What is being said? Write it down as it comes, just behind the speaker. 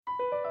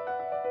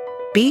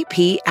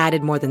BP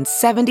added more than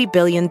 $70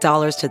 billion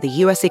to the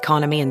U.S.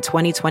 economy in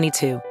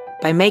 2022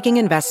 by making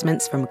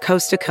investments from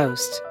coast to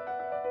coast.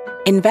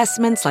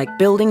 Investments like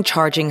building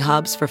charging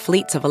hubs for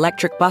fleets of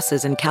electric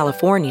buses in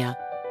California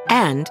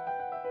and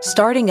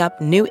starting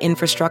up new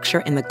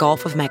infrastructure in the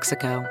Gulf of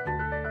Mexico.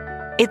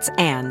 It's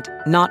and,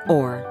 not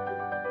or.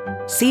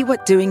 See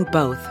what doing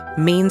both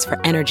means for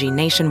energy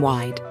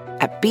nationwide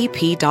at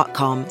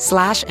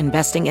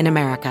bp.com/investing in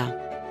America.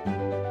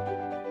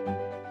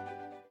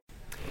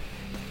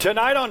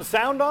 Tonight on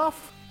Sound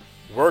Off,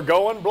 we're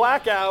going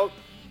blackout.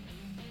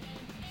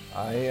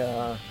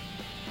 I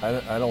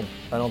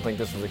don't think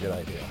this is a good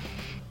idea.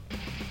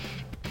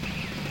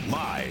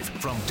 Live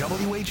from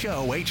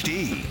WHO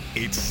HD,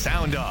 it's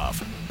Sound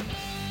Off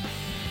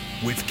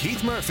with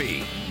Keith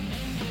Murphy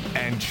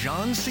and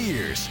John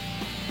Sears,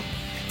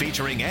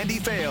 featuring Andy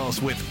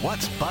Fales with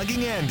What's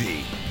Bugging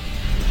Andy.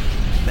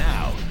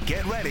 Now,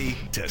 get ready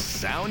to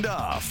sound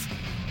off.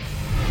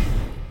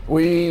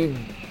 We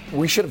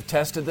should have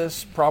tested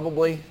this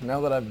probably. Now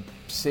that I'm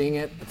seeing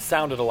it, It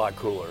sounded a lot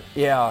cooler.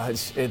 yeah,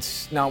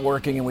 it's not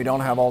working, and we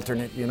don't have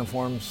alternate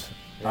uniforms.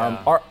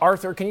 Yeah.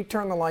 Arthur, can you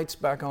turn the lights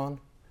back on?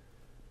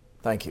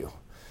 Thank you.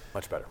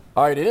 Much better.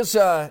 All right, it is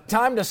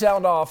time to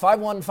sound off.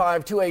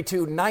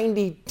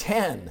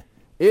 515-282-9010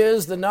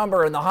 is the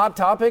number, and the hot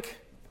topic,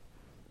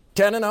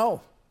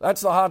 10-0.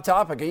 That's the hot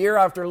topic. A year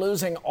after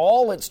losing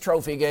all its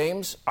trophy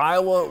games,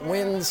 Iowa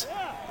wins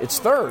its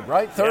third,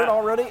 right? Third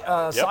already.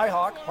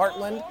 Cyhawk,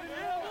 Heartland,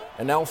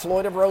 and now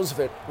Floyd of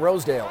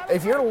Rosedale.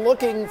 If you're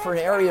looking for an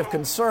area of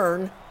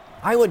concern,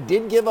 Iowa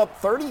did give up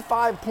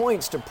 35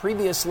 points to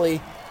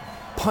previously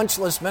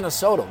punchless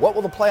Minnesota. What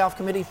will the playoff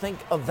committee think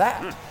of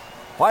that?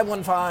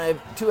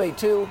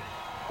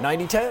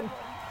 515-282-9010.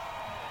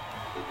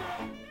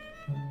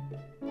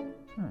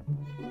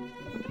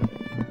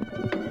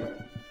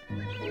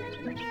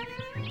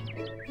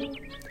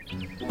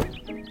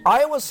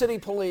 Iowa City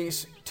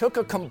Police took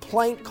a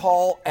complaint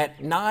call at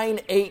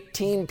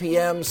 9:18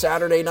 p.m.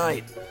 Saturday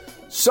night.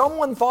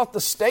 Someone thought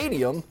the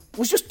stadium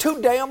was just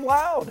too damn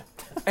loud,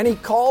 and he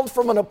called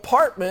from an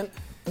apartment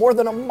more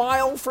than a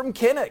mile from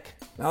Kinnick.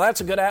 Now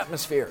that's a good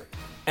atmosphere,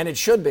 and it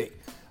should be.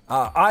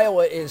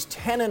 Iowa is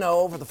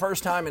 10-0 for the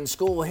first time in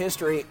school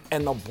history,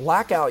 and the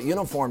blackout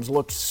uniforms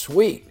look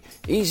sweet.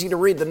 Easy to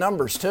read the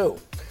numbers, too.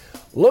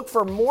 Look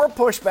for more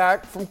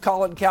pushback from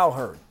Colin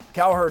Cowherd.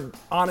 Cowherd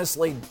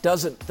honestly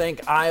doesn't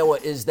think Iowa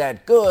is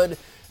that good,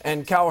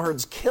 and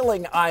Cowherd's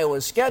killing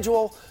Iowa's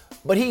schedule,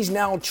 but he's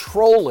now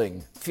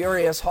trolling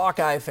furious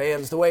Hawkeye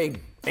fans the way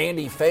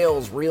Andy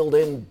Fales reeled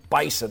in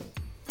Bison.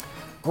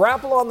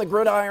 Grapple on the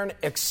Gridiron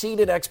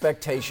exceeded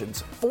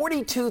expectations.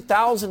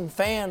 42,000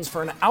 fans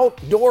for an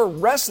outdoor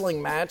wrestling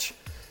match,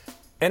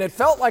 and it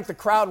felt like the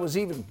crowd was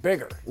even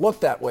bigger.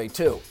 Looked that way,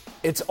 too.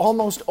 It's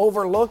almost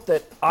overlooked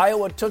that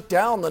Iowa took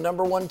down the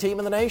number one team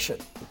in the nation.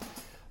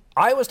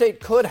 Iowa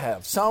State could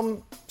have,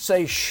 some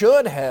say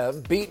should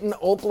have, beaten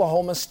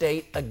Oklahoma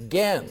State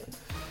again.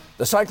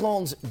 The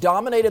Cyclones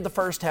dominated the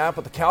first half,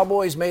 but the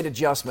Cowboys made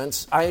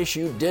adjustments.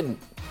 ISU didn't.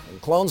 The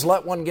Clones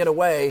let one get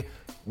away,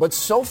 but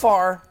so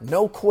far,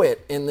 no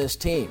quit in this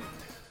team.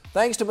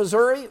 Thanks to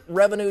Missouri,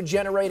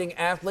 revenue-generating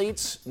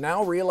athletes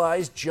now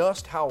realize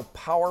just how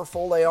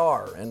powerful they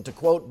are. And to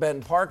quote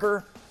Ben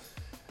Parker,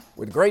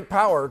 with great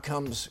power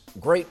comes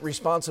great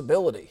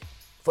responsibility.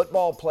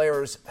 Football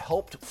players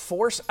helped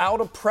force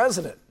out a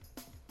president.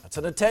 That's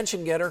an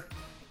attention getter.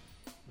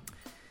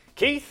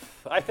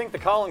 Keith, I think the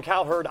Colin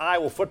Cowherd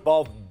Iowa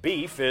football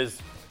beef is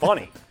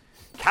funny.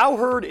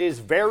 Cowherd is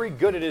very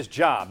good at his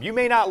job. You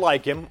may not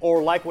like him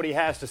or like what he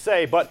has to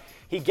say, but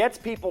he gets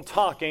people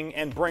talking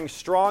and brings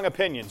strong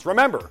opinions.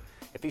 Remember,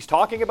 if he's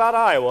talking about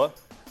Iowa,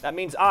 that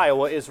means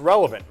Iowa is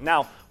relevant.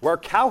 Now, where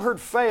Cowherd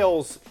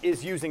fails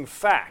is using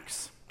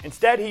facts.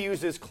 Instead, he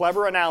uses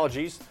clever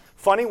analogies,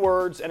 funny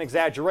words, and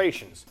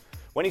exaggerations.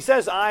 When he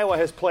says Iowa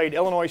has played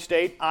Illinois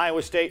State,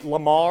 Iowa State,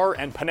 Lamar,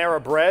 and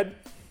Panera Bread,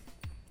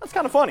 that's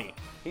kind of funny.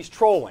 He's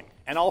trolling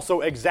and also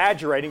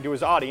exaggerating to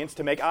his audience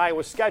to make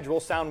Iowa's schedule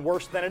sound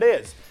worse than it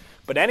is.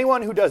 But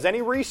anyone who does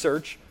any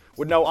research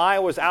would know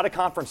Iowa's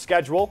out-of-conference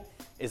schedule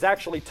is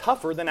actually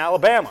tougher than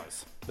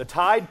Alabama's. The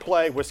Tide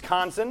play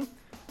Wisconsin,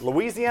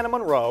 Louisiana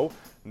Monroe,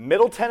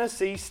 Middle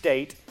Tennessee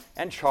State,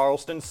 and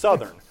Charleston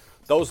Southern.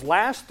 Those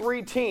last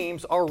three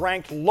teams are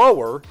ranked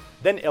lower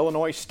than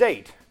Illinois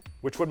State,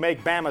 which would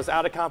make Bama's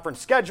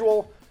out-of-conference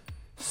schedule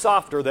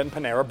softer than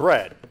Panera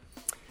Bread.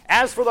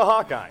 As for the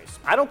Hawkeyes,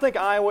 I don't think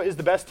Iowa is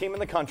the best team in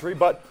the country,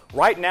 but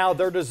right now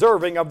they're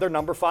deserving of their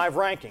number 5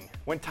 ranking.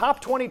 When top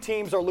 20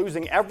 teams are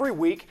losing every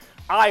week,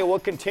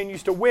 Iowa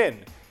continues to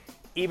win,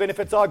 even if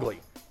it's ugly.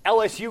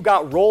 LSU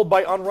got rolled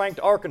by unranked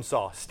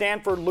Arkansas.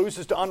 Stanford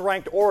loses to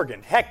unranked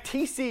Oregon. Heck,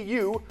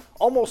 TCU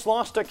almost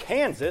lost to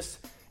Kansas,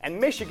 and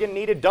Michigan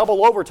needed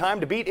double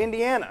overtime to beat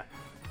Indiana.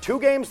 2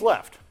 games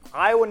left.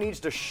 Iowa needs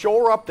to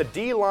shore up the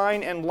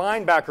D-line and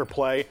linebacker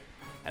play,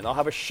 and they'll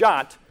have a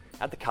shot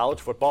at the college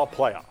football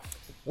playoff.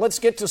 Let's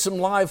get to some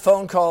live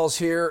phone calls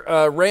here.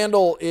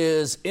 Randall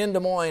is in Des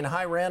Moines.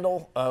 Hi,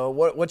 Randall.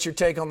 What's your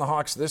take on the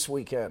Hawks this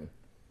weekend?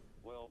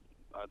 Well,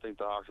 I think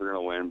the Hawks are going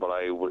to win, but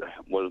I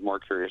was more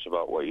curious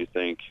about what you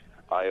think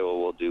Iowa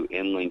will do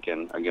in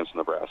Lincoln against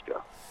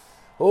Nebraska.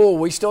 Oh,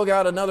 we still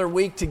got another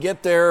week to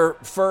get there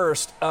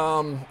first.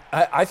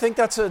 I think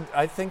that's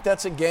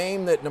a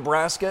game that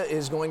Nebraska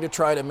is going to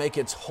try to make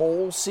its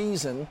whole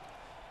season,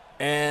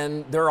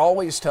 and they're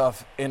always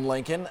tough in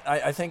Lincoln.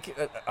 I think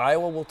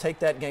Iowa will take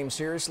that game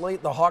seriously.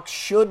 The Hawks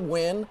should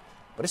win,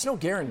 but it's no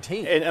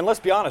guarantee. And let's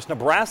be honest,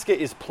 Nebraska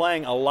is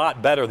playing a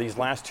lot better these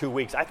last 2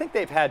 weeks. I think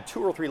they've had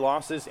 2 or 3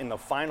 losses in the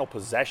final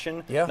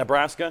possession,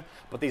 Nebraska,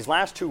 but these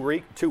last 2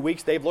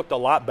 weeks they've looked a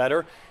lot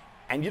better.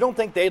 And you don't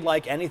think they'd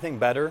like anything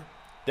better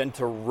than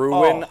to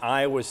ruin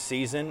Iowa's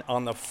season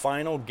on the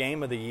final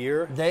game of the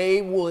year?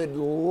 They would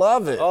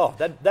love it. Oh,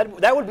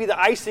 that would be the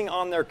icing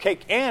on their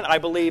cake. And I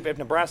believe if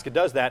Nebraska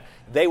does that,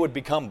 they would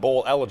become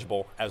bowl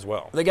eligible as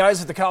well. The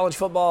guys at the College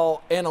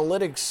Football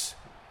Analytics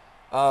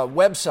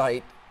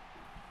website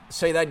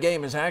say that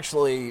game is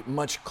actually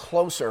much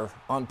closer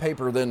on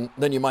paper than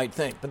you might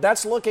think. But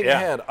that's looking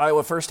ahead.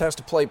 Iowa first has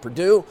to play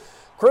Purdue.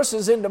 Chris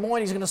is in Des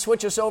Moines. He's going to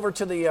switch us over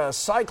to the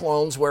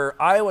Cyclones,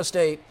 where Iowa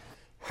State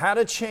had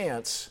a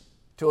chance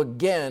to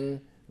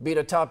again beat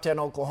a top 10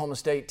 Oklahoma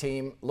State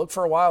team. Looked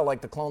for a while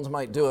like the Clones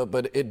might do it,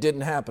 but it didn't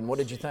happen. What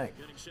did you think?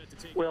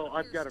 Well,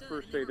 I've got to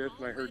first say this,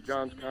 and I heard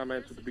John's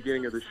comments at the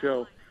beginning of the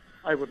show.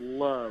 I would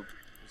love,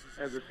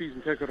 as a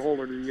season ticket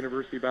holder to the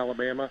University of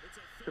Alabama,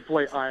 to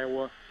play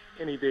Iowa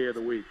any day of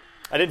the week.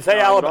 I didn't say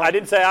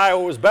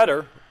Iowa was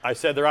better. I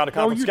said their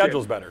out-of-conference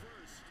schedule's better.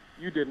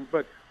 You didn't,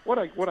 but what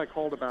I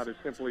called about is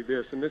simply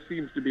this, and this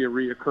seems to be a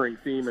reoccurring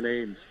theme in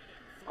Ames.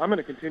 I'm going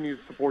to continue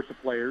to support the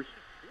players,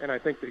 and I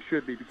think they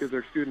should be because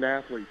they're student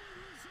athletes.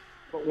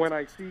 But when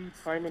I see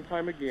time and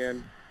time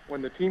again,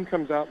 when the team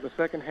comes out in the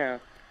second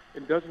half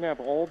and doesn't have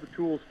all the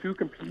tools to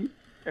compete,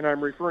 and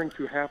I'm referring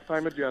to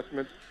halftime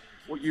adjustments,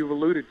 what you've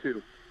alluded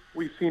to.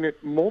 We've seen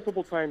it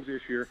multiple times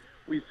this year.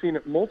 We've seen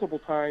it multiple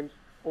times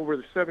over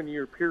the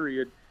 7-year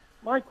period.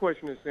 My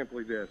question is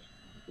simply this: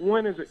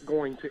 when is it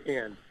going to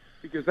end?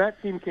 Because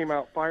that team came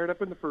out fired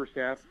up in the first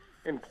half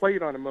and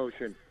played on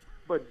emotion,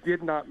 but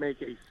did not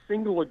make a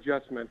single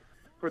adjustment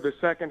for the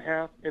second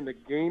half, and the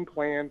game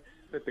plan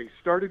that they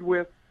started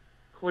with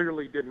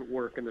clearly didn't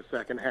work in the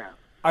second half.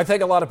 I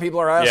think a lot of people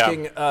are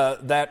asking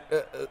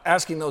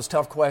asking those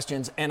tough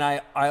questions, and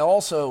I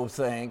also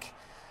think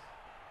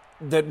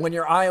that when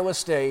you're Iowa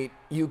State,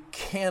 you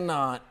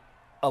cannot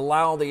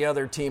allow the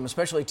other team,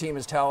 especially a team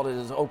as talented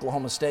as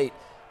Oklahoma State,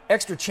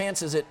 extra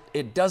chances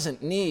it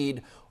doesn't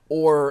need,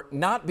 or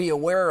not be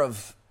aware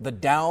of the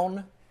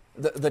down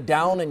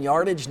and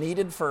yardage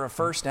needed for a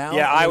first down.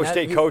 Yeah, Iowa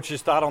State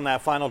coaches thought on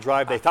that final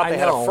drive, they thought they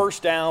had a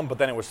first down, but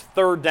then it was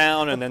third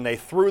down, and then they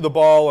threw the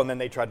ball, and then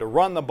they tried to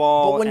run the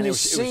ball, and it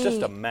was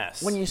just a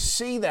mess. When you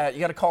see that, you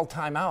got to call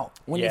timeout.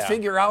 When you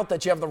figure out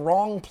that you have the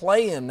wrong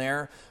play in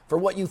there for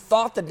what you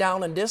thought the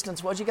down and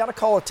distance was, you got to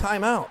call a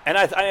timeout. And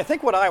I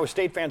think what Iowa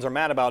State fans are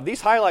mad about,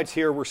 these highlights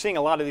here, we're seeing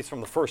a lot of these from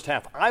the first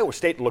half. Iowa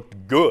State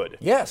looked good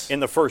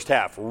in the first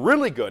half,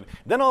 really good.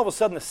 Then all of a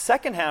sudden the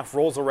second half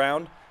rolls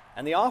around,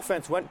 and the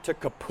offense went to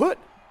kaput.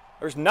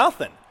 There's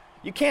nothing.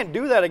 You can't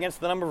do that against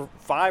the number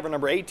 5 or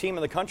number 8 team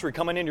in the country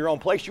coming into your own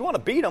place. You want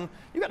to beat them,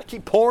 you got to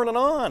keep pouring it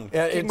on.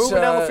 Keep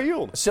moving down the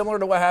field. Similar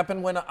to what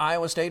happened when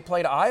Iowa State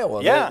played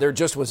Iowa. There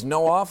just was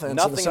no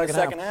offense in the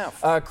second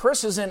half.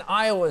 Chris is in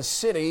Iowa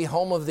City,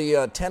 home of the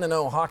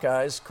 10-0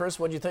 Hawkeyes. Chris,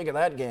 what did you think of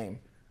that game?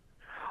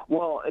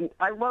 Well, and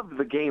I loved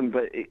the game,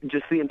 but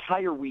just the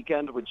entire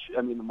weekend, which,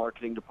 the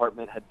marketing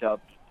department had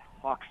dubbed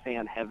Hawks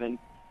fan heaven,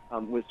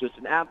 was just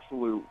an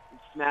absolute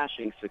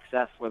smashing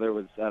success, whether it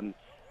was,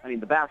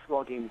 the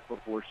basketball games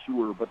before,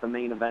 sure, but the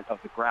main event of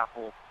the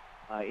grapple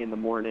in the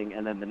morning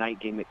and then the night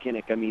game at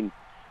Kinnick. The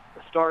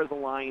stars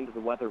aligned,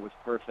 the weather was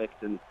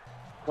perfect, and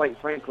quite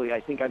frankly, I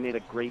think I made a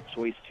great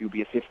choice to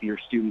be a fifth-year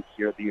student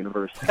here at the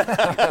university.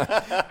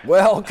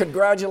 Well,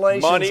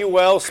 congratulations. Money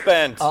well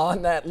spent.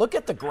 On that. Look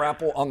at the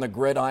grapple on the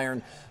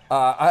gridiron.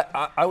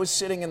 I was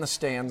sitting in the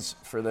stands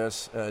for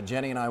this.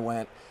 Jenny and I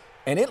went.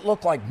 And it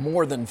looked like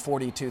more than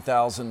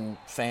 42,000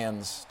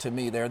 fans to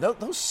me there.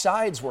 Those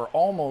sides were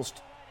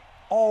almost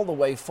all the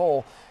way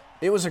full.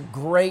 It was a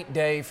great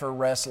day for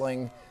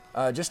wrestling,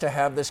 just to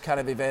have this kind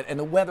of event. And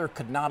the weather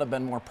could not have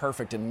been more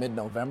perfect in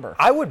mid-November.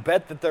 I would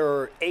bet that there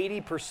are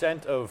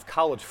 80% of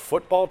college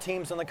football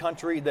teams in the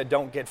country that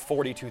don't get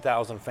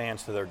 42,000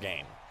 fans to their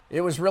game. It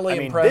was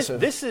really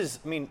impressive. This is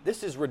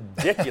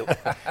ridiculous.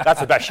 That's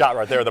the best shot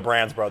right there, the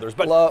Brands brothers.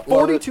 But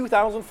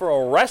 42,000 for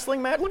a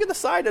wrestling match? Look at the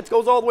side. That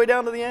goes all the way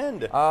down to the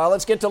end.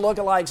 Let's get to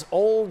lookalikes.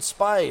 Old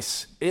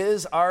Spice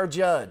is our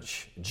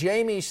judge.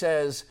 Jamie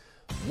says,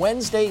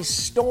 Wednesday's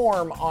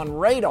storm on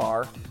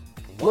radar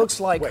looks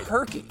like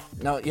Herky.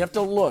 Now, you have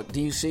to look. Do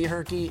you see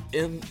Herky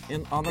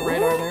on the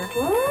radar there?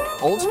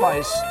 Old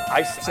Spice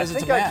says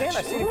it's a match.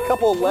 I see a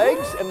couple of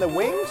legs and the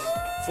wings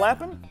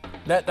flapping.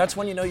 That's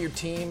when you know your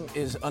team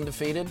is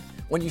undefeated,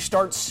 when you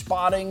start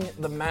spotting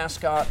the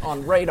mascot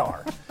on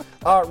radar.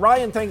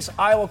 Ryan thinks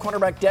Iowa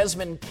cornerback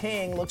Desmond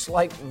King looks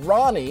like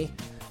Ronnie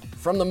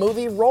from the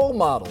movie Role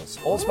Models.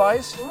 Old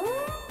Spice?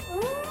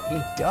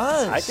 He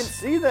does. I can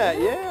see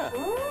that, yeah.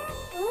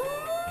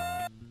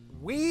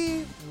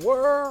 We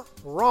were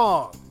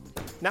wrong.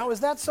 Now,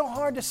 is that so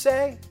hard to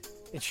say?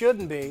 It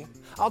shouldn't be.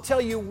 I'll tell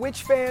you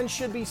which fans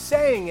should be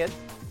saying it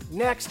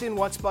next in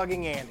What's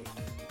Bugging Andy.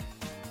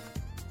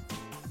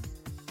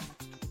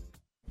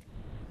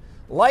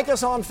 Like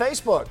us on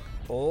Facebook.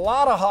 A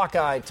lot of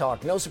Hawkeye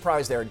talk. No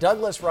surprise there.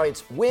 Douglas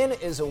writes, win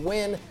is a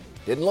win.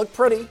 Didn't look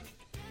pretty,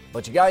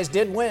 but you guys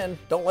did win.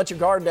 Don't let your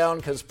guard down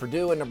because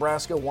Purdue and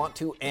Nebraska want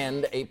to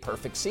end a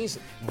perfect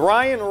season.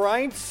 Brian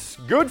writes,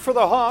 good for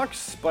the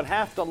Hawks, but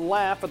have to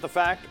laugh at the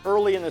fact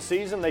early in the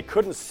season they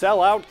couldn't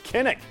sell out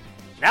Kinnick.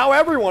 Now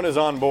everyone is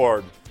on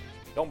board.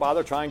 Don't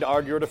bother trying to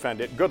argue or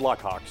defend it. Good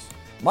luck, Hawks.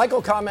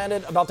 Michael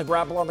commented about the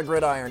grapple on the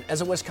gridiron. As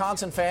a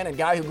Wisconsin fan and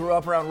guy who grew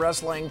up around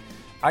wrestling,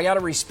 I got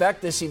to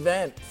respect this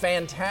event.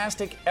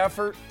 Fantastic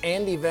effort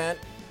and event.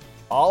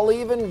 I'll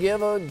even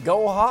give a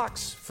go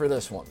Hawks for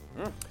this one.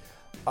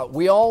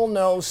 We all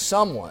know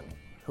someone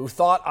who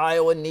thought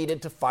Iowa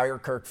needed to fire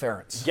Kirk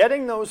Ferentz.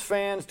 Getting those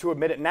fans to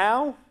admit it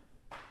now,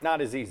 not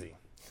as easy.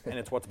 And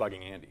it's What's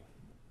Bugging Andy.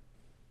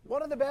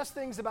 One of the best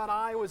things about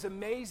Iowa's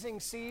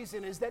amazing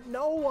season is that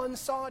no one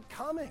saw it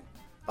coming.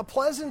 A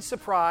pleasant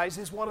surprise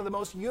is one of the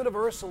most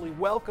universally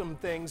welcomed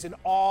things in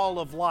all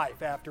of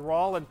life, after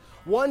all, and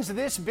ones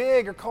this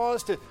big are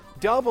cause to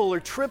double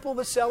or triple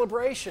the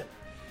celebration.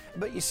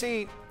 But you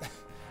see,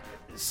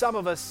 some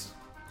of us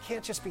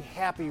can't just be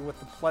happy with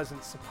the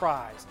pleasant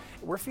surprise.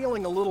 We're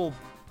feeling a little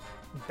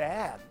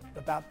bad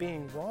about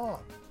being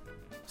wrong.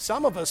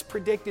 Some of us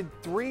predicted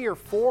 3 or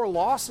 4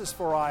 losses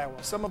for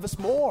Iowa, some of us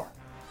more.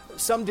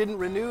 Some didn't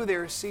renew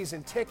their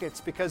season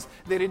tickets because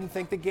they didn't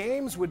think the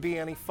games would be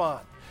any fun.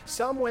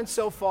 Some went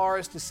so far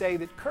as to say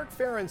that Kirk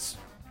Ferentz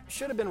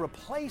should have been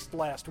replaced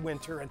last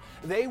winter and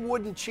they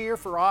wouldn't cheer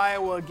for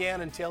Iowa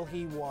again until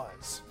he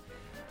was.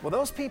 Well,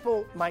 those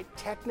people might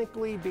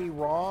technically be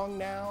wrong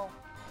now,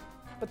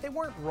 but they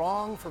weren't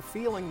wrong for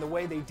feeling the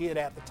way they did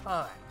at the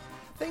time.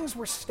 Things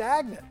were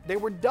stagnant, they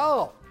were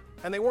dull,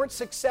 and they weren't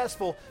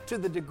successful to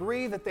the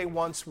degree that they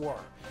once were.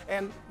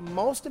 And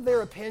most of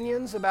their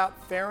opinions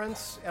about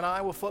Ferentz and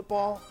Iowa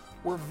football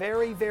were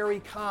very, very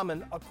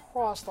common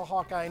across the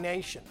Hawkeye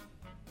Nation.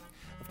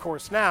 Of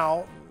course,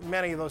 now,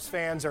 many of those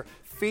fans are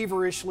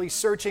feverishly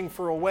searching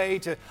for a way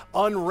to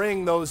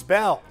unring those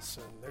bells.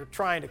 And they're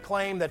trying to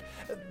claim that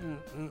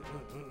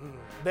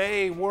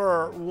they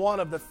were one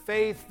of the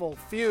faithful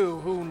few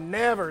who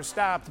never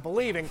stopped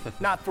believing,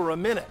 not for a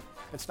minute.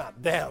 It's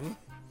not them,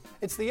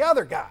 it's the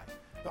other guy.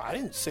 No, I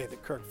didn't say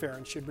that Kirk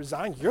Ferentz should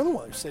resign. You're the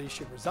one who said he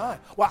should resign.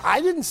 Well,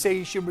 I didn't say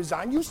he should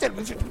resign. You said...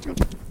 What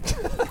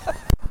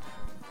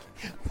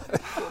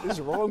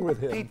is wrong with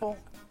him? People,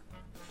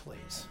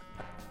 please.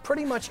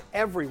 Pretty much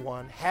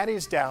everyone had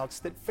his doubts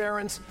that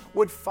Ferentz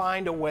would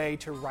find a way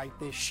to right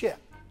this ship.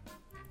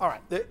 All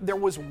right, there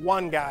was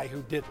one guy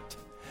who didn't.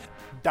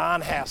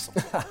 Don Hassel.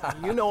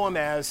 You know him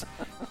as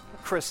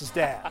Chris's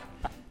dad.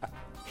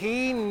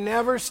 He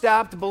never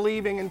stopped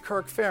believing in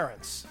Kirk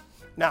Ferentz.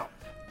 Now,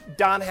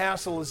 Don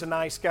Hassel is a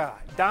nice guy.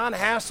 Don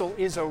Hassel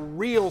is a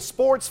real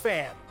sports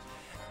fan.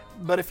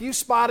 But if you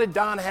spotted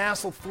Don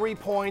Hassel 3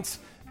 points,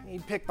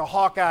 he'd pick the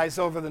Hawkeyes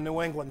over the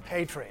New England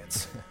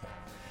Patriots.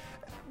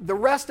 The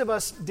rest of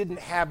us didn't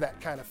have that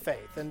kind of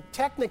faith, and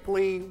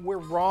technically we're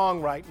wrong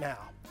right now.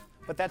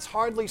 But that's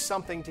hardly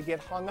something to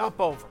get hung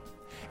up over.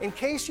 In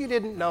case you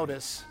didn't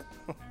notice,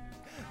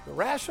 the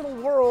rational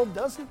world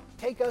doesn't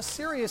take us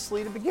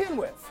seriously to begin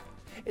with.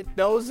 It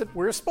knows that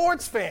we're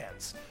sports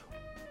fans.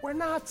 We're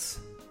nuts.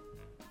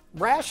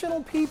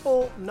 Rational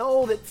people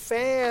know that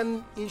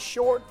fan is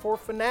short for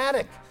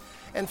fanatic,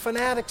 and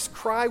fanatics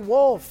cry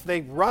wolf.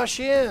 They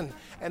rush in,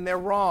 and they're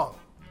wrong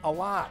a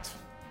lot.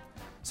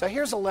 So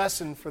here's a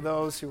lesson for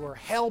those who are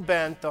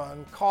hell-bent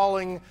on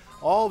calling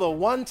all the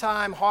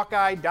one-time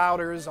Hawkeye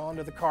doubters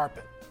onto the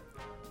carpet.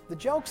 The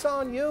joke's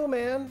on you,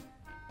 man.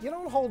 You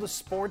don't hold a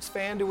sports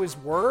fan to his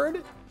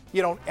word.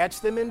 You don't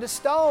etch them into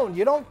stone.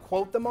 You don't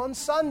quote them on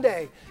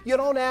Sunday. You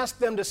don't ask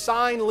them to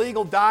sign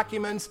legal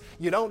documents.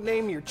 You don't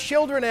name your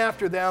children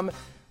after them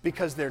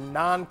because they're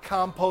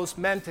non-compos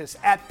mentis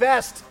at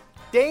best,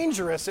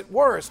 dangerous at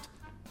worst,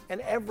 and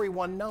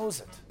everyone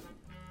knows it.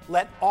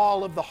 Let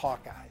all of the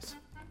Hawkeyes,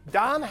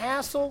 Don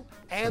Hassel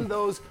and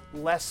those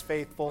less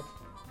faithful,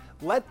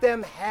 let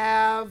them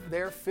have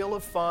their fill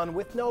of fun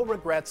with no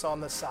regrets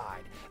on the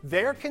side.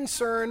 Their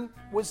concern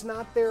was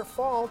not their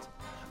fault.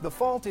 The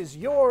fault is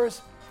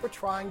yours for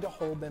trying to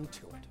hold them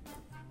to it.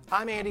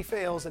 I'm Andy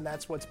Fales, and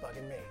that's What's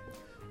Bugging Me.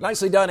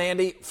 Nicely done,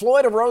 Andy.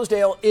 Floyd of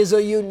Rosedale is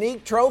a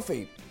unique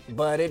trophy,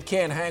 but it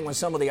can't hang with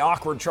some of the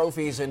awkward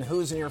trophies in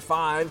Who's in Your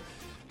Five.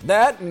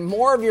 That and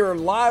more of your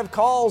live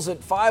calls at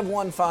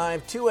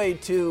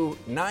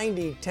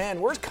 515-282-9010.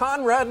 Where's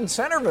Conrad in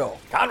Centerville?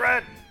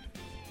 Conrad!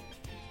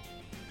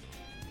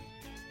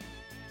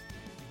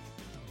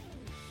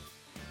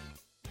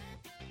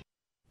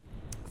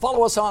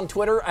 Follow us on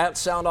Twitter at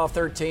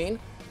SoundOff13.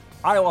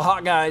 Iowa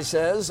Hot Guy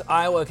says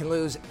Iowa can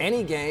lose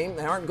any game.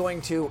 They aren't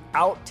going to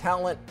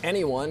out-talent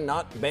anyone,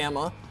 not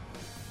Bama.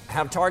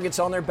 have targets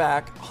on their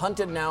back.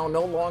 Hunted now,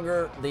 no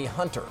longer the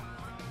hunter.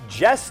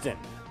 Justin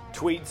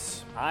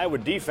tweets, Iowa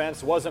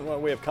defense wasn't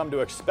what we have come to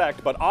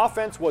expect, but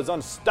offense was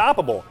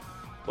unstoppable.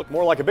 Looked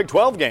more like a Big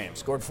 12 game.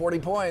 Scored 40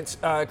 points.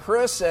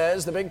 Chris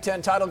says the Big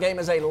Ten title game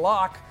is a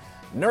lock.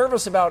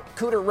 Nervous about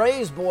Cooter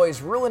Ray's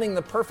boys ruining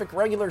the perfect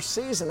regular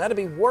season. That'd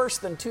be worse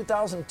than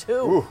 2002.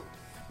 Ooh.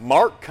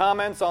 Mark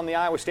comments on the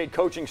Iowa State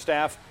coaching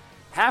staff.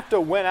 Have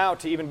to win out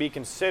to even be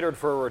considered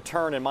for a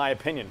return, in my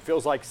opinion.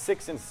 Feels like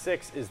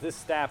 6-6 is this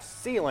staff's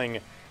ceiling,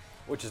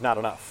 which is not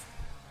enough.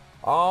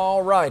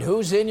 All right,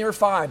 who's in your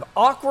 5?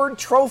 Awkward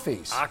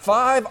trophies.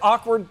 5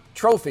 awkward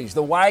trophies.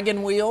 The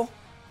wagon wheel,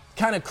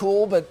 kind of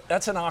cool, but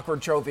that's an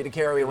awkward trophy to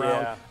carry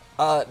around.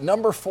 Yeah.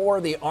 Number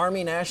 4, the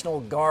Army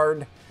National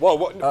Guard.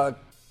 Whoa.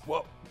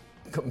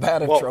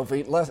 Combative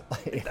trophy.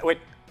 Wait,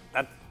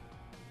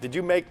 did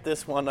you make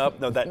this one up?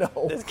 No,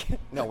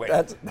 no, wait.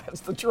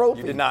 That's the trophy.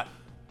 You did not.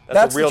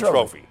 That's a real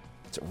trophy.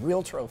 It's a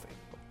real trophy.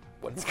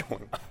 What is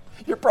going on?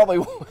 You're probably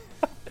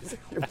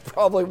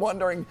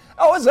wondering,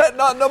 how is that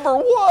not number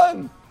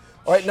 1?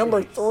 All right,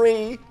 number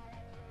 3,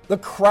 the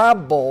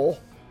Crab Bowl.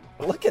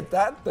 Look at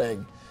that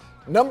thing.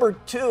 Number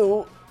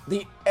 2,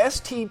 the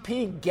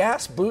STP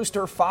Gas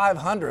Booster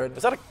 500.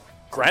 Is that a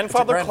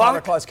grandfather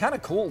clock? clock? It's kind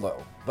of cool,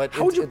 though. But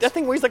that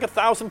thing weighs like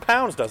 1,000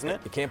 pounds, doesn't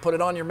it? You can't put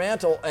it on your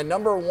mantle. And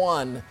number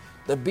 1,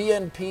 the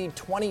BNP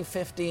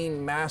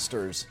 2015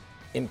 Masters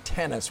in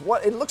tennis.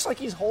 What? It looks like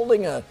he's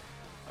holding a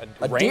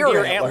reindeer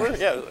deer antler.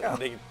 Yeah,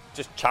 they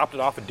just chopped it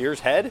off a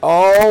deer's head.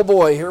 Oh,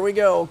 boy, here we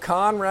go.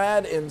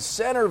 Conrad in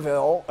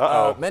Centerville.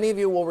 Many of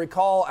you will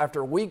recall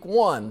after week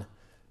 1,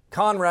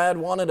 Conrad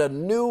wanted a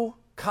new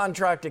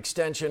contract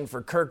extension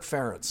for Kirk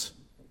Ferentz.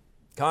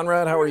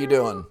 Conrad, how are you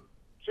doing?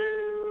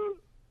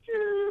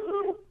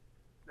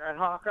 That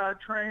Hawkeye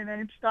train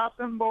ain't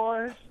stopping,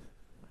 boys.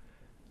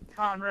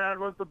 Conrad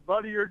was the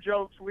butt of your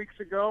jokes weeks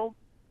ago.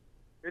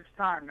 It's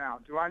time now.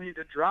 Do I need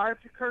to drive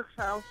to Kirk's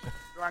house?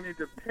 Do I need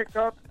to pick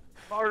up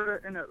Florida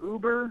in an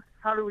Uber?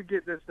 How do we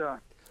get this done?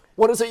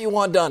 What is it you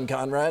want done,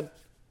 Conrad?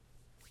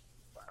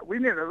 We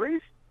need at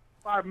least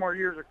 5 more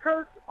years of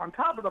Kirk on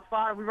top of the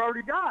 5 we've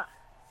already got.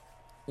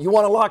 You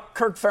want to lock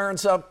Kirk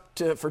Ferentz up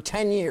for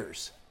 10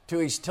 years till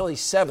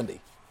he's 70.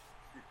 You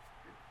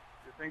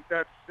think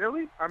that's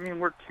silly? I mean,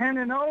 we're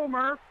 10-0,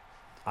 Murph.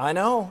 I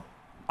know.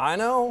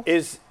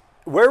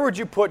 Where would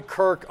you put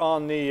Kirk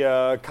on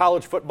the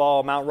college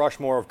football Mount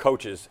Rushmore of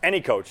coaches? Any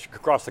coach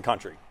across the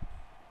country?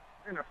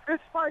 In a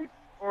fist fight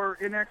or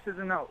in X's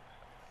and O's?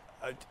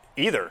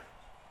 Either.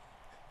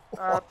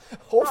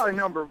 Probably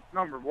number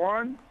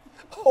 1.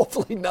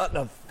 Hopefully not in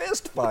a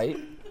fist fight.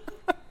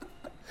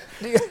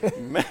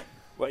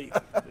 Well,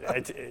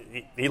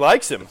 he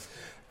likes him.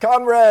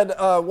 Conrad,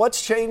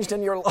 what's changed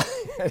in your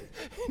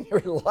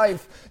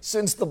life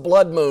since the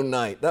Blood Moon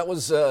night? That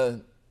was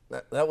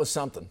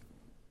something.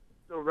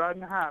 Still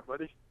riding high,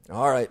 buddy.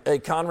 All right. Hey,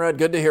 Conrad,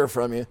 good to hear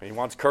from you. He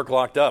wants Kirk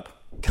locked up.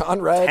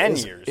 Conrad 10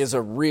 years. is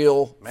a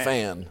real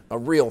fan.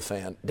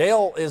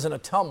 Dale is in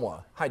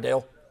Ottumwa. Hi,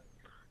 Dale.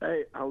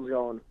 Hey, how's it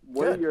going?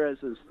 What are your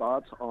guys'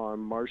 thoughts on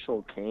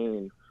Marshall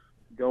Kane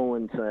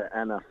going to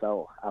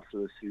NFL after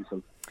the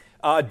season?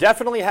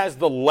 Definitely has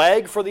the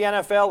leg for the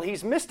NFL.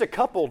 He's missed a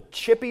couple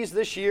chippies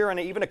this year and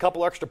even a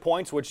couple extra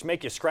points, which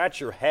make you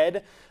scratch your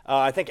head.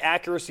 I think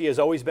accuracy has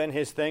always been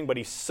his thing, but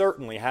he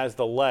certainly has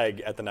the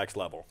leg at the next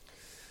level.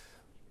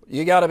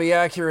 You got to be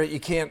accurate. You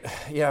can't.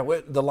 Yeah,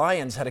 the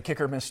Lions had a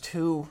kicker miss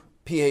 2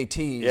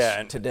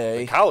 PATs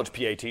today. The college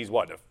PATs,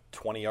 what, a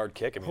 20-yard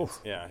kick? I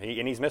mean,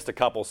 and he's missed a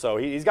couple, so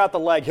he's got the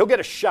leg. He'll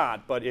get a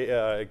shot, but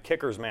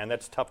kickers, man,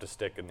 that's tough to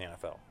stick in the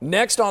NFL.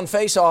 Next on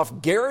Face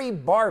Off, Gary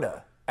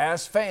Barta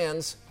asked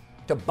fans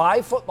to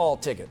buy football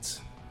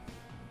tickets.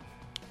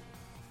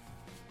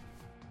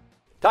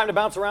 Time to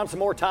bounce around some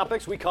more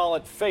topics. We call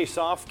it Face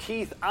Off.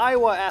 Keith,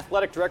 Iowa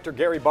Athletic Director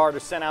Gary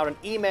Barta sent out an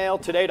email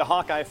today to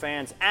Hawkeye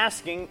fans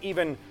asking,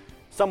 even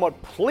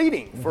somewhat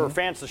pleading, for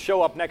fans to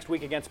show up next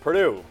week against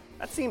Purdue.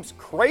 That seems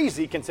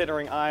crazy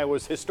considering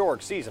Iowa's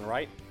historic season,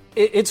 right?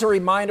 It's a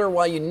reminder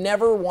why you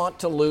never want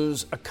to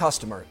lose a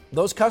customer.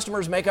 Those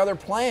customers make other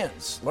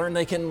plans, learn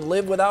they can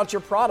live without your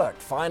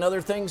product, find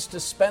other things to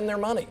spend their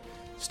money.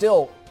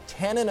 Still,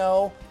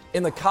 10-0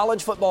 in the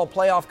college football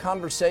playoff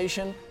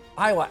conversation.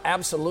 Iowa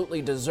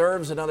absolutely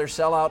deserves another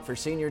sellout for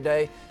Senior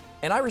Day,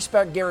 and I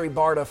respect Gary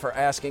Barta for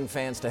asking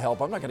fans to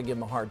help. I'm not going to give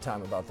him a hard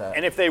time about that.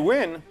 And if they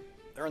win,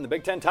 they're in the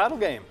Big Ten title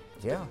game.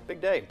 Yeah. Big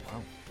day.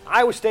 Wow.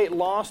 Iowa State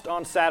lost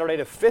on Saturday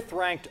to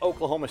 5th-ranked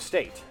Oklahoma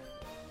State.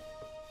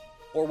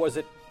 Or was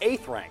it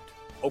 8th-ranked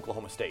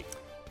Oklahoma State?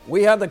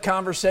 We had the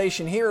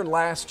conversation here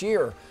last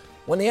year.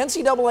 When the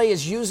NCAA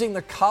is using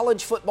the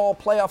College Football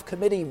Playoff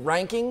Committee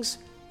rankings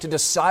to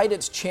decide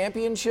its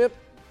championship,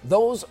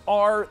 those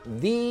are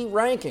the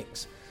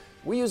rankings.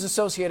 We use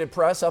Associated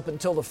Press up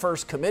until the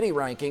first committee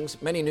rankings.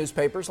 Many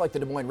newspapers, like the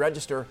Des Moines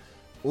Register,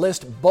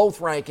 list both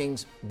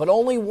rankings, but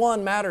only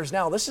one matters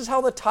now. This is how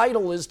the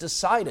title is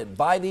decided,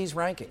 by these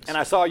rankings. And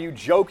I saw you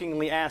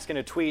jokingly ask in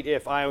a tweet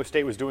if Iowa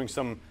State was doing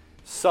some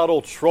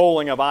subtle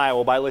trolling of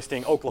Iowa by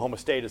listing Oklahoma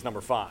State as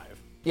number 5.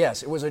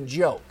 Yes, it was a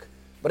joke.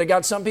 but it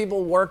got some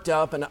people worked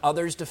up and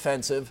others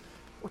defensive.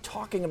 We're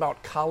talking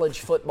about college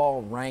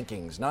football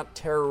rankings, not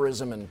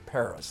terrorism in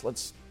Paris.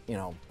 Let's,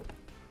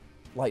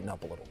 lighten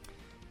up a little.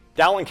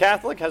 Dowling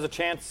Catholic has a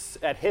chance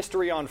at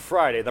history on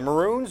Friday. The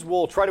Maroons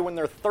will try to win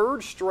their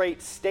third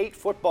straight state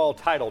football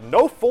title.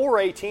 No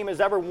 4A team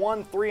has ever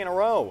won 3 in a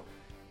row.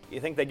 You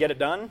think they get it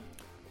done?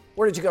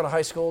 Where did you go to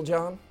high school,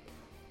 John?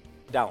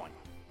 Dowling.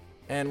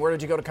 And where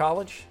did you go to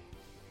college?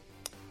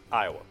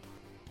 Iowa.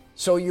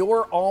 So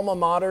your alma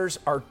maters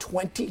are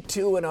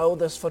 22-0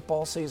 this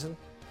football season?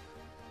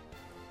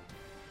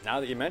 Now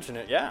that you mention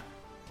it, yeah.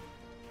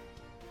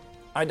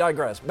 I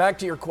digress. Back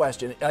to your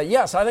question.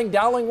 Yes, I think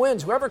Dowling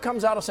wins. Whoever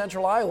comes out of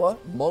Central Iowa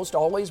most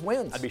always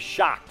wins. I'd be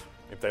shocked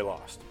if they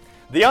lost.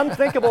 The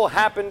unthinkable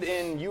happened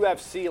in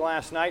UFC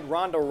last night.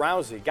 Ronda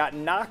Rousey got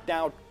knocked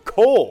out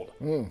cold.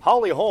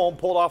 Holly Holm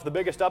pulled off the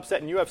biggest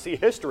upset in UFC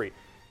history.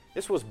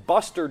 This was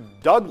Buster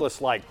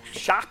Douglas-like,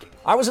 shocking.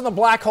 I was in the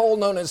black hole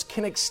known as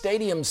Kinnick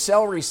Stadium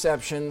cell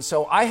reception,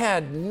 so I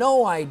had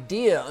no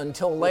idea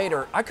until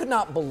later. I could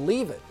not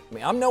believe it. I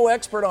mean, I'm no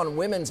expert on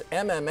women's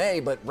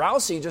MMA, but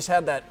Rousey just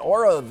had that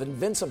aura of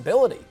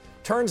invincibility.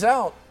 Turns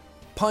out,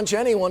 punch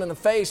anyone in the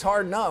face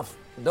hard enough,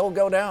 they'll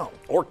go down.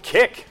 Or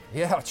kick.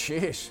 Yeah,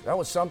 jeez, that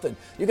was something.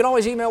 You can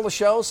always email the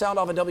show,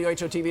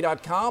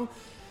 soundoff@whotv.com.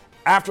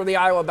 After the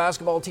Iowa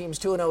basketball team's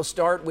 2-0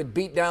 start with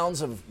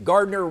beatdowns of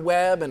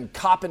Gardner-Webb and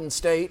Coppin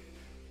State,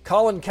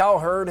 Colin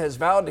Cowherd has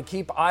vowed to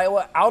keep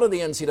Iowa out of the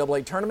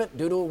NCAA tournament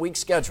due to a weak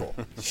schedule.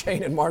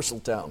 Shane in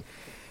Marshalltown.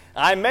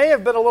 I may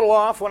have been a little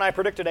off when I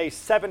predicted a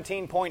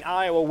 17-point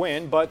Iowa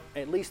win, but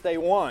at least they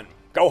won.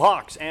 Go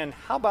Hawks. And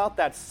how about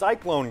that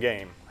Cyclone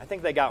game? I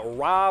think they got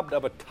robbed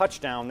of a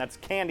touchdown. That's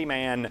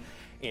Candyman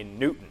in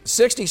Newton.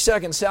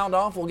 60-second sound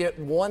off. We'll get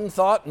one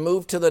thought,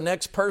 move to the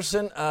next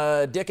person.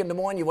 Dick in Des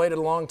Moines, you waited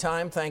a long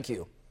time. Thank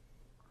you.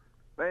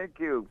 Thank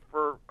you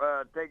for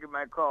taking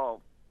my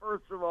call.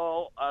 First of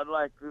all, I'd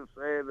like to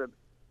say that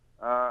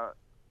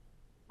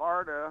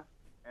Barta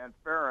and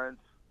Ferentz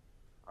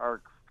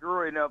are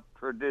screwing up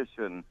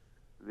tradition.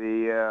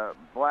 The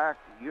black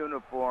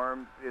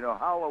uniforms,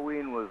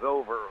 Halloween was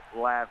over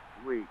last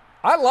week.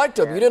 I liked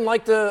them. You didn't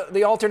like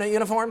the alternate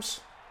uniforms?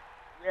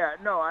 Yeah,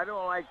 no, I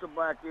don't like the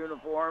black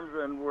uniforms,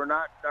 and we're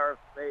not Darth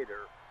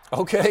Vader.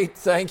 Okay,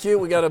 thank you.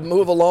 We got to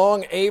move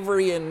along.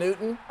 Avery and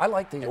Newton. I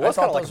like these. It was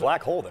kind of like a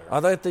black hole there. I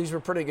thought these were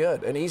pretty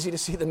good and easy to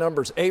see the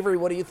numbers. Avery,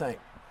 what do you think?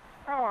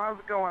 Oh, how's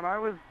it going? I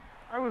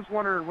was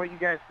wondering what you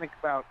guys think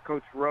about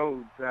Coach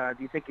Rhodes. Do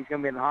you think he's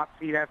going to be in the hot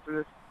seat after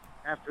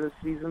this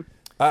season?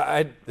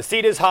 The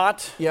seat is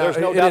hot. Yeah, there's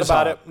no doubt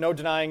about it. No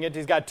denying it.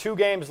 He's got 2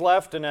 games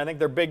left, and I think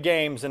they're big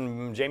games.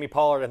 And Jamie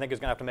Pollard, I think, is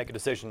going to have to make a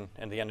decision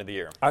at the end of the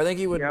year. I think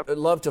he would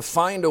love to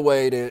find a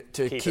way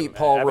to keep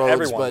Paul Rhodes.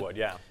 Everyone would,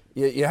 yeah.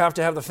 You have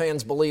to have the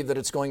fans believe that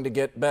it's going to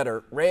get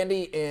better.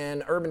 Randy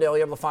in Urbandale, you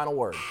have the final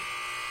word.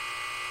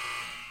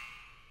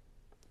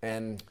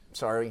 And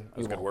sorry, that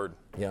was a good word.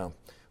 Yeah,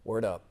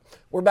 word up.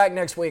 We're back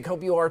next week.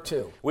 Hope you are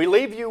too. We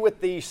leave you with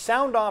the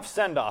Sound Off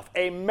Send Off,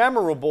 a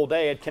memorable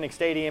day at Kinnick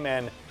Stadium,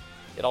 and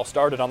it all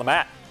started on the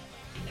mat.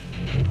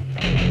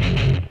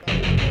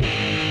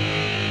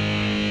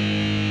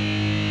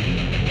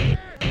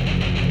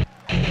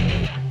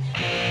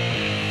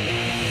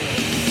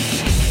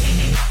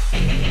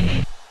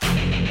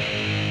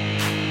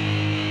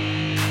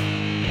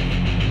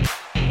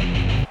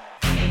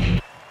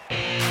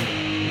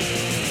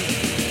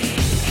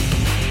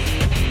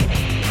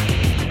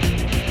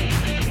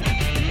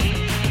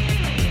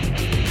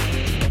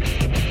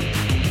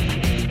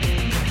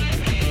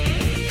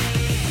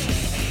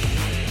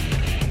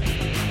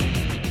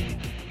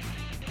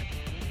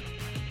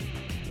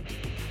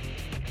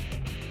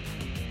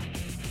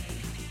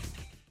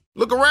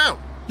 Look around.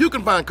 You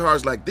can find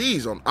cars like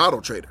these on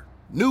AutoTrader.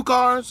 New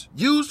cars,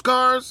 used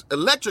cars,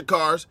 electric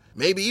cars,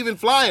 maybe even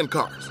flying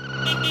cars.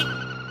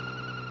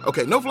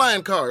 Okay, no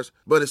flying cars,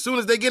 but as soon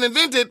as they get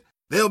invented,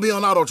 they'll be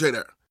on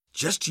AutoTrader.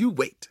 Just you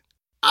wait.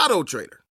 AutoTrader.